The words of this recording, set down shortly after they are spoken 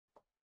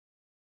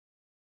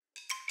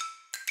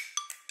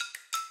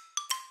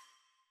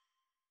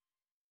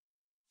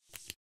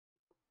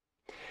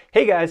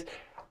Hey guys,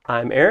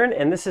 I'm Aaron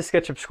and this is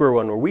SketchUp Square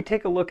One, where we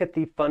take a look at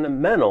the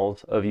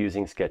fundamentals of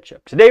using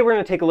SketchUp. Today we're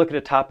going to take a look at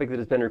a topic that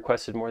has been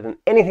requested more than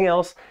anything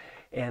else,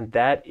 and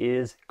that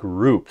is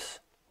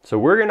groups. So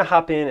we're going to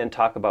hop in and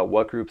talk about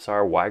what groups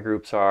are, why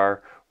groups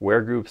are,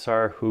 where groups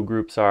are, who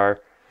groups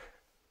are,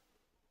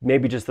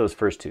 maybe just those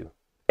first two.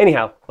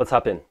 Anyhow, let's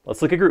hop in.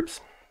 Let's look at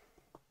groups.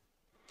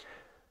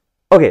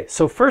 Okay,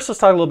 so first let's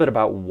talk a little bit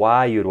about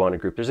why you would want a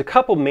group. There's a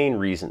couple main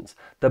reasons.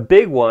 The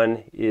big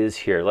one is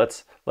here.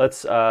 Let's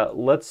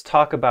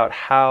talk about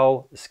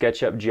how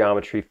SketchUp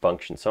geometry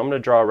functions. So I'm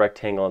going to draw a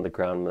rectangle on the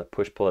ground. I'm going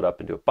to pull it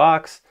up into a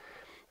box.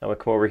 I'm going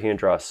to come over here and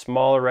draw a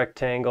smaller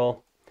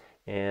rectangle,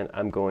 and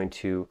I'm going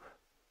to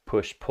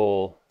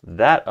pull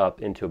that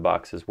up into a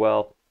box as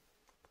well.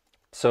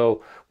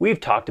 So we've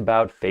talked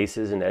about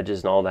faces and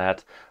edges and all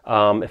that.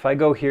 If I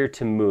go here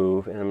to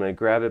move, and I'm going to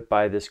grab it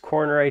by this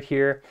corner right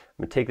here,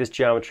 I'm going to take this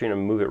geometry and I'm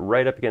going to move it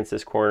right up against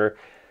this corner.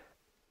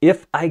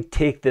 If I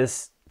take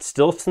this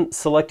still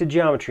selected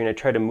geometry and I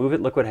try to move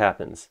it, look what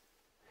happens.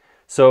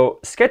 So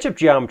SketchUp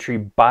geometry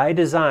by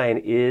design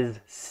is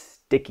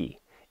sticky.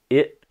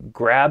 It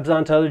grabs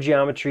onto other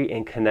geometry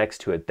and connects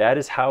to it. That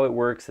is how it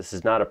works. This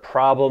is not a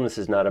problem. This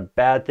is not a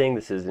bad thing.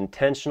 This is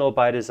intentional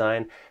by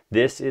design.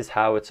 This is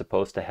how it's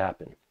supposed to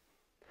happen.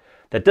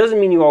 That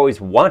doesn't mean you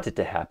always want it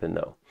to happen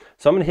though.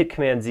 So I'm going to hit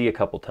Command Z a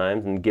couple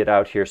times and get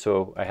out here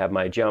so I have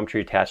my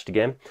geometry attached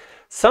again.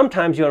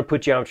 Sometimes you want to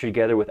put geometry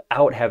together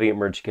without having it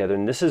merge together,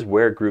 and this is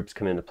where groups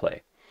come into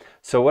play.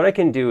 So what I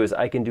can do is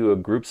I can do a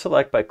group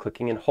select by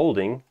clicking and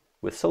holding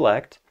with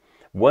select.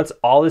 Once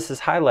all this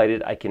is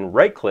highlighted, I can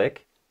right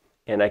click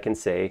and I can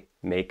say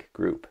make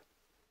group.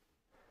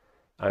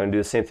 I'm going to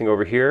do the same thing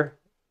over here.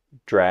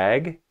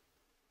 Drag,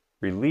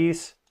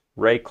 release,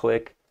 right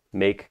click,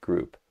 make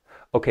group.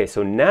 Okay,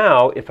 so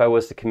now if I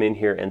was to come in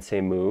here and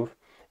say move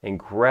and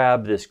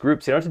grab this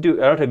group, so I don't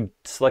have to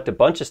select a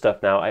bunch of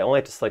stuff now. I only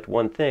have to select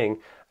one thing.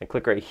 I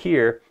click right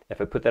here. If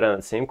I put that on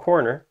the same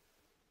corner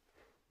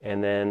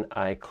and then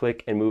I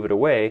click and move it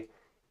away,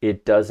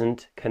 it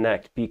doesn't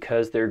connect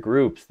because they're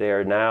groups. They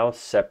are now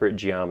separate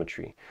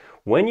geometry.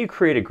 When you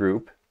create a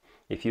group,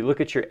 if you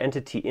look at your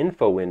entity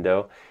info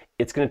window,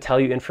 it's going to tell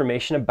you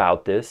information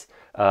about this.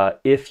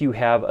 If you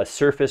have a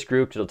surface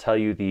group, it'll tell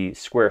you the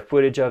square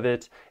footage of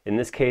it. In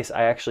this case,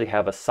 I actually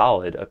have a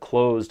solid, a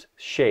closed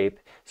shape,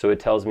 so it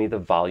tells me the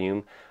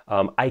volume.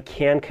 I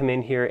can come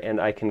in here and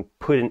I can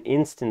put an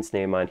instance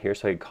name on here,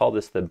 so I could call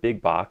this the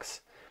big box,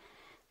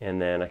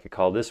 and then I could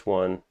call this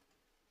one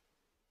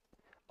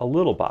a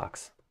little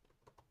box.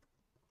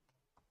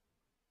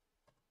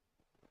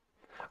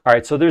 All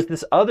right, so there's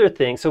this other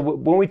thing. So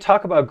when we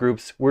talk about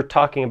groups, we're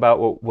talking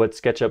about what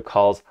SketchUp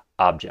calls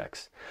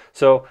objects.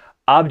 So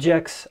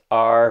objects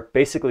are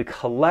basically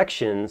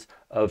collections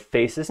of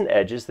faces and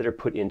edges that are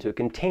put into a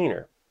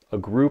container. A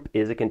group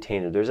is a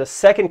container. There's a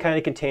second kind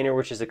of container,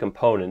 which is a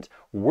component.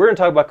 We're going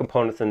to talk about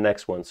components in the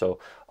next one. So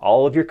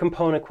all of your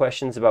component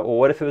questions about, well,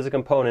 what if it was a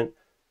component?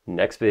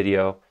 Next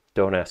video,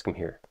 don't ask them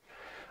here.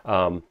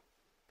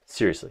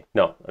 Seriously,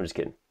 no, I'm just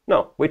kidding.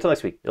 No, wait till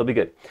next week. It'll be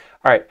good.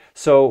 All right,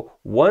 so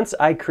once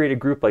I create a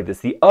group like this,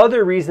 the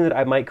other reason that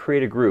I might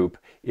create a group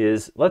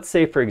is, let's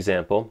say, for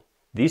example,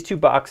 these two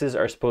boxes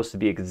are supposed to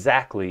be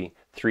exactly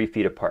 3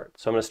 feet apart.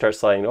 So I'm going to start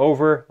sliding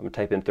over. I'm going to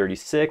type in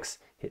 36,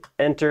 hit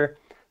enter.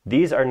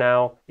 These are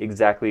now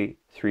exactly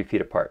 3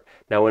 feet apart.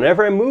 Now,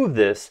 whenever I move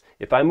this,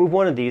 if I move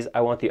one of these,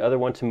 I want the other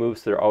one to move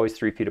so they're always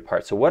 3 feet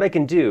apart. So what I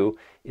can do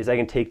is I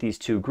can take these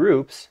two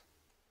groups,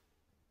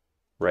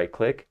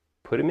 right-click,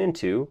 put them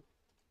into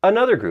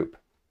another group.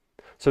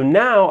 So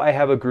now I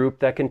have a group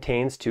that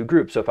contains two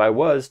groups. So if I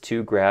was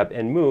to grab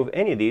and move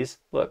any of these,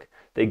 look,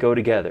 they go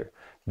together.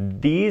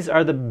 These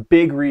are the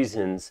big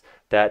reasons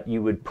that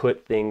you would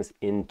put things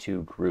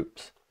into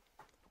groups.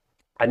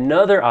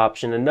 Another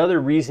option, another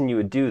reason you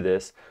would do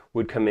this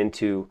would come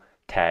into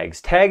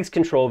tags. Tags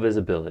control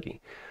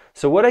visibility.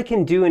 So what I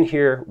can do in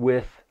here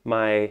with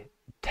my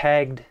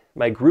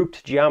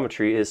grouped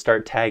geometry is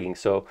start tagging.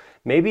 So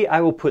maybe I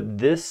will put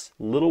this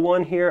little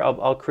one here.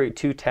 I'll create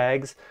two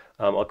tags.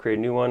 I'll create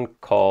a new one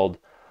called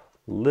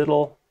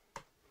little,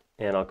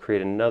 and I'll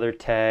create another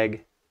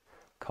tag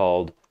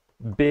called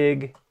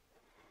big.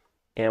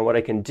 And what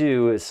I can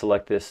do is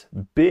select this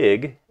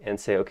big and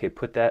say, okay,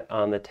 put that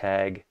on the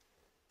tag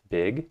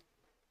big,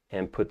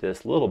 and put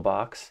this little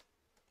box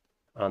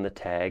on the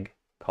tag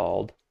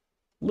called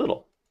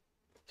little.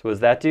 So what does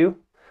that do?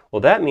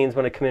 Well, that means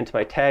when I come into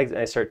my tags and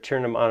I start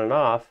turning them on and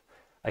off,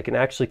 I can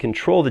actually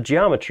control the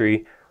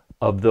geometry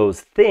of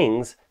those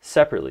things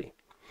separately.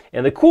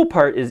 And the cool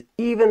part is,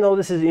 even though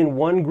this is in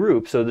one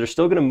group, so they're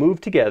still going to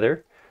move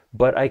together,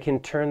 but I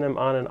can turn them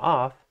on and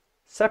off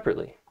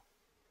separately.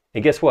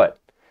 And guess what?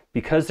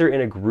 Because they're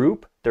in a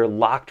group, they're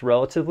locked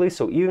relatively,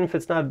 so even if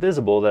it's not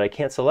visible that I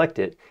can't select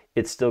it,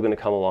 it's still going to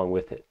come along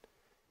with it.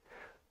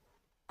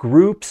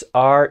 Groups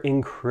are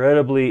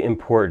incredibly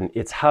important.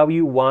 It's how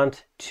you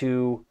want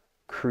to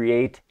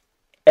create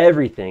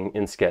everything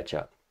in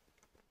SketchUp.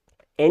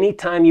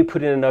 Anytime you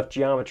put in enough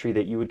geometry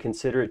that you would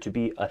consider it to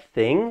be a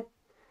thing,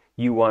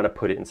 you want to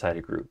put it inside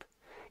a group.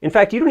 In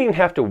fact, you don't even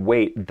have to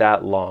wait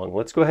that long.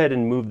 Let's go ahead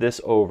and move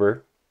this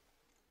over.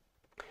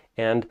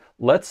 And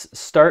let's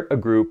start a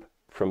group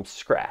from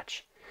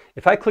scratch.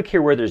 If I click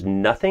here where there's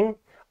nothing,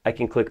 I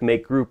can click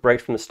Make Group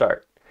right from the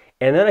start.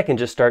 And then I can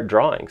just start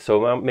drawing.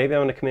 So maybe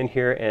I'm going to come in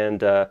here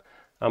and I'm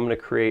going to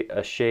create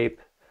a shape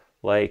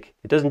like,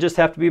 it doesn't just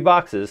have to be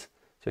boxes.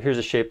 So here's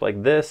a shape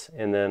like this,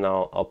 and then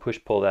I'll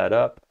push-pull that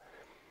up.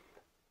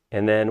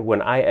 And then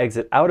when I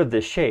exit out of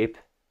this shape,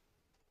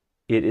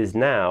 it is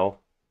now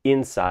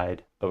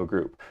inside of a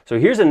group. So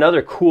here's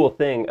another cool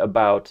thing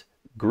about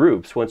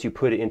groups once you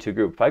put it into a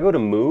group. If I go to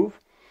Move,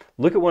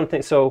 look at one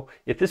thing. So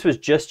if this was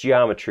just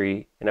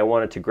geometry and I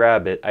wanted to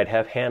grab it, I'd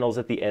have handles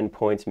at the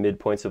endpoints,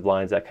 midpoints of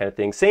lines, that kind of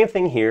thing. Same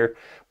thing here,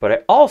 but I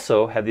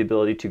also have the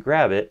ability to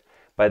grab it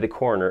by the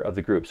corner of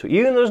the group. So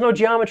even though there's no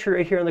geometry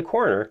right here in the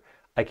corner,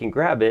 I can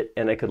grab it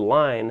and I could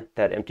line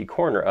that empty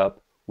corner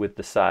up with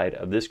the side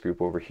of this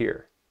group over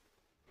here.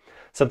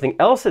 Something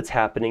else that's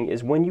happening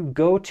is when you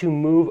go to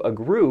move a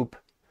group,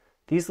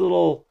 these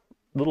little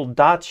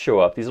dots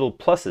show up, these little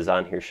pluses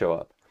on here show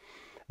up.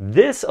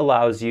 This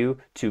allows you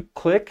to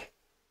click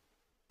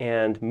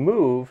and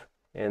move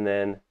and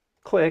then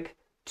click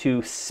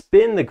to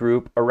spin the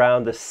group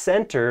around the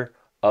center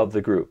of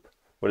the group.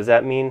 What does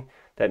that mean?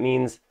 That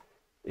means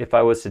if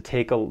I was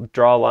to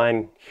draw a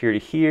line here to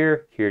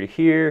here, here to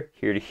here,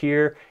 here to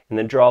here, and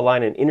then draw a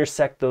line and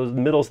intersect those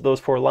middles of those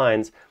 4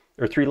 lines,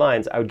 or 3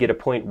 lines, I would get a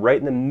point right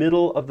in the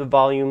middle of the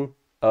volume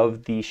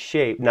of the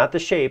shape, not the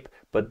shape,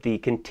 but the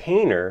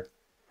container,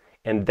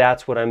 and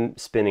that's what I'm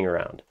spinning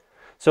around.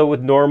 So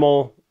with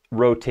normal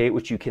rotate,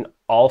 which you can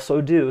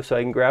also do, so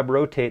I can grab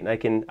rotate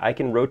and I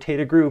can rotate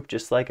a group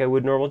just like I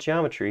would normal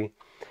geometry,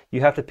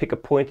 you have to pick a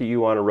point that you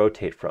want to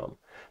rotate from.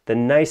 The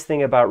nice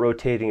thing about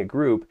rotating a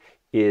group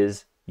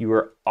is you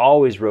are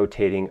always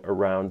rotating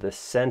around the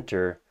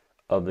center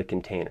of the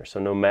container. So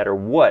no matter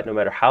what, no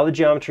matter how the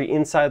geometry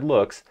inside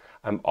looks,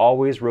 I'm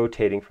always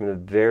rotating from the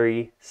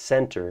very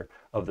center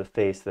of the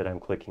face that I'm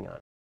clicking on.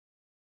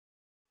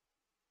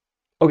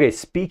 Okay,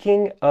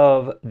 speaking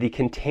of the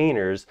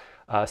containers,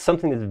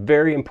 something that's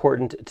very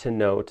important to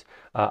note,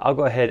 I'll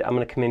go ahead, I'm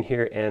going to come in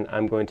here and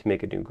I'm going to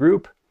make a new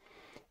group.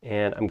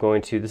 And I'm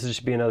going to, this is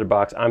just be another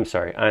box. I'm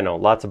sorry, I know,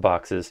 lots of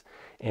boxes.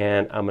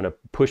 And I'm going to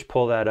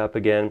push-pull that up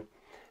again.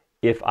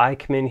 If I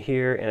come in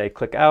here and I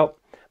click out,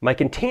 my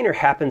container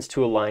happens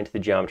to align to the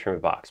geometry of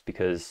the box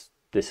because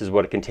this is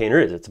what a container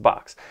is, it's a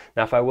box.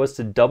 Now if I was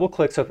to double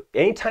click, so if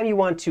anytime you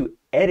want to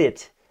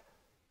edit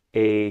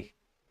a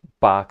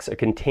box, a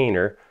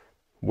container,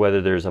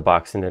 whether there's a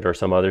box in it or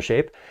some other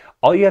shape,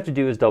 all you have to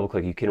do is double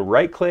click. You can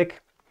right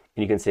click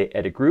and you can say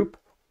edit group,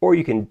 or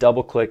you can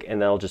double click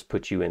and that'll just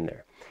put you in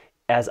there.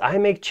 As I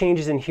make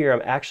changes in here,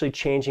 I'm actually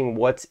changing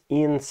what's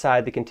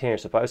inside the container.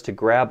 So if I was to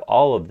grab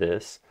all of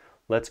this,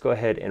 let's go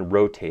ahead and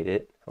rotate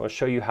it. I want to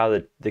show you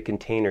how the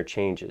container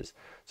changes.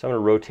 So I'm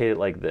going to rotate it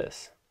like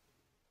this.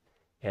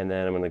 And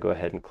then I'm going to go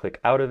ahead and click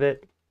out of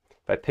it.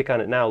 If I pick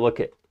on it now, look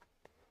at,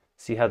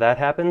 see how that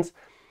happens?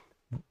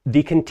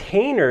 The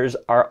containers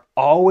are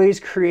always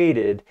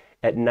created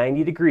at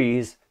 90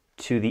 degrees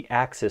to the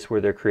axis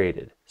where they're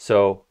created.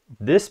 So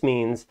this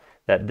means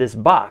that this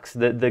box,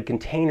 the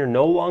container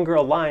no longer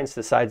aligns to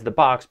the sides of the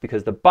box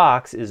because the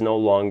box is no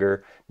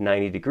longer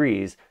 90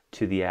 degrees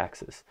to the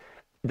axis.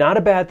 Not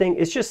a bad thing,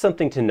 it's just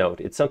something to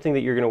note. It's something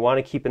that you're going to want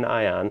to keep an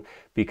eye on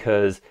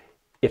because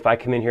if I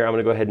come in here, I'm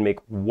going to go ahead and make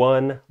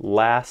one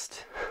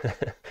last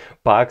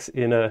box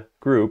in a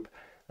group.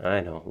 I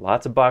know,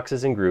 lots of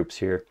boxes and groups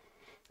here.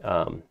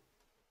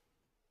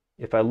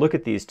 If I look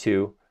at these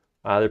two,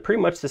 they're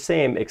pretty much the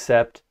same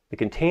except the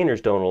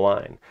containers don't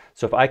align.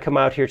 So if I come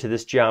out here to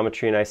this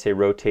geometry and I say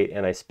rotate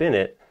and I spin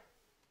it,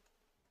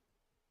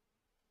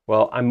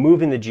 well, I'm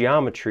moving the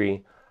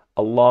geometry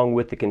along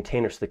with the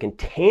container. So the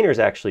container's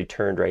actually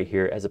turned right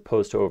here as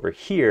opposed to over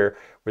here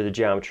where the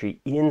geometry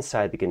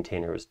inside the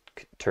container was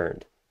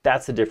turned.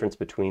 That's the difference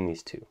between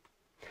these two.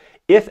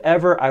 If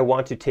ever I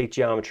want to take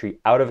geometry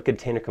out of a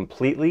container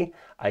completely,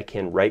 I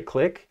can right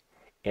click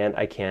and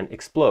I can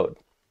explode.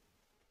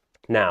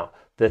 Now,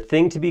 the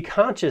thing to be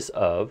conscious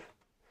of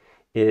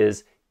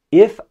is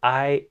if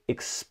I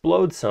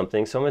explode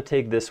something, so I'm going to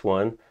take this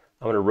one,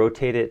 I'm going to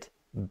rotate it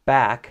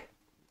back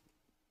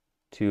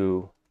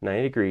to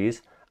 90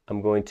 degrees.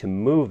 I'm going to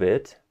move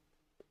it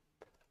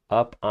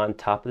up on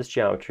top of this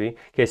geometry.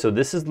 Okay, so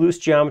this is loose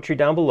geometry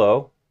down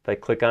below. If I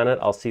click on it,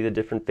 I'll see the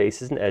different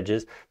faces and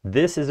edges.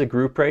 This is a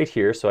group right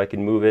here, so I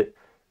can move it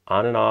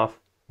on and off,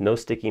 no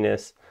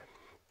stickiness.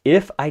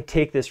 If I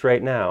take this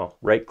right now,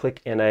 right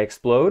click and I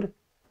explode,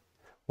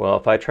 well,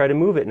 if I try to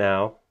move it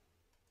now,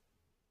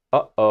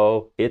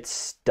 uh-oh, it's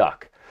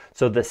stuck.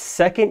 So the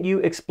second you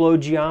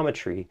explode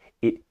geometry,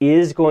 it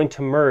is going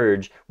to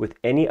merge with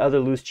any other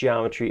loose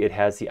geometry it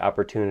has the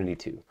opportunity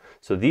to.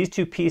 So these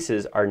two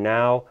pieces are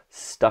now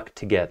stuck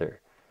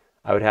together.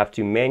 I would have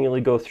to manually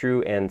go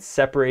through and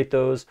separate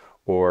those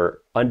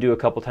or undo a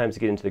couple times to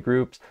get into the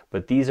groups,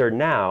 but these are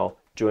now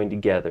joined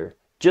together,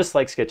 just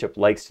like SketchUp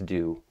likes to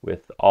do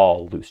with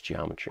all loose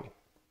geometry.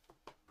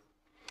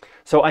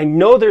 So I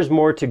know there's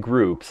more to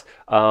groups.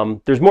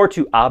 There's more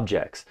to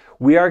objects.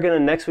 We are going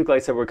to, next week, like I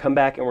said, we're going to come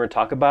back and we're going to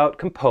talk about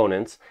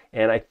components.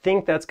 And I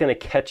think that's going to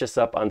catch us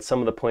up on some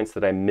of the points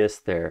that I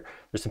missed there.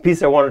 There's some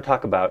pieces I want to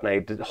talk about, and I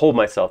had to hold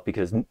myself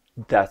because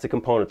that's a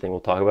component thing.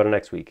 We'll talk about it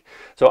next week.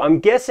 So I'm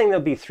guessing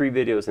there'll be 3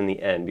 videos in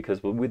the end because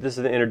this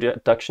is an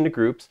introduction to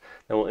groups.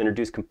 Then we'll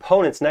introduce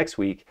components next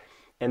week.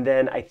 And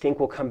then I think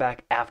we'll come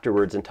back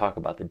afterwards and talk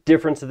about the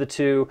difference of the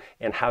two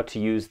and how to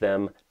use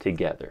them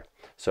together.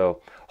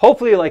 So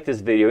hopefully you like this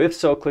video. If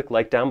so, click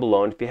like down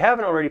below. And if you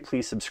haven't already,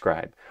 please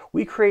subscribe.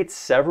 We create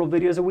several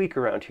videos a week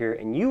around here,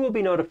 and you will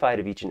be notified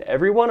of each and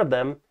every one of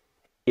them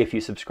if you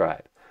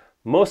subscribe.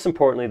 Most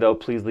importantly, though,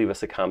 please leave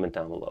us a comment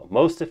down below.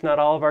 Most, if not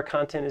all, of our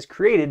content is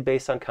created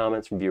based on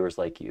comments from viewers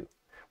like you.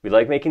 We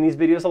like making these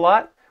videos a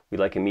lot. We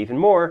like them even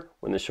more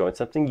when they're showing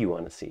something you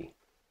want to see.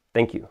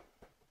 Thank you.